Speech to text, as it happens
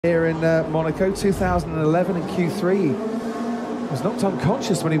Here in Monaco, 2011 in Q3, was knocked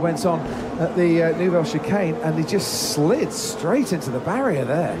unconscious when he went on at the Nouvelle Chicane, and he just slid straight into the barrier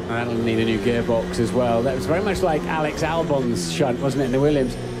there. And that'll need a new gearbox as well. That was very much like Alex Albon's shunt, wasn't it, in the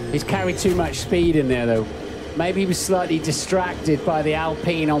Williams? He's carried too much speed in there, though. Maybe he was slightly distracted by the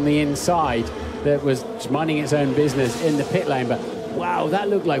Alpine on the inside that was minding its own business in the pit lane. But wow, that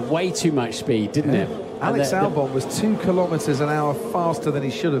looked like way too much speed, didn't it? Alex Albon was 2 kilometers an hour faster than he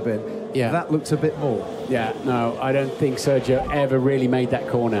should have been. Yeah. That looked a bit more. Yeah, no, I don't think Sergio ever really made that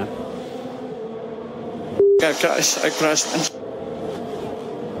corner. Yeah, guys, I crashed.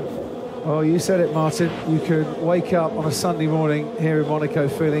 Oh, you said it, Martin. You could wake up on a Sunday morning here in Monaco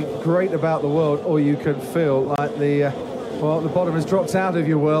feeling great about the world, or you can feel like the bottom has dropped out of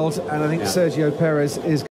your world, and I think Sergio Pérez is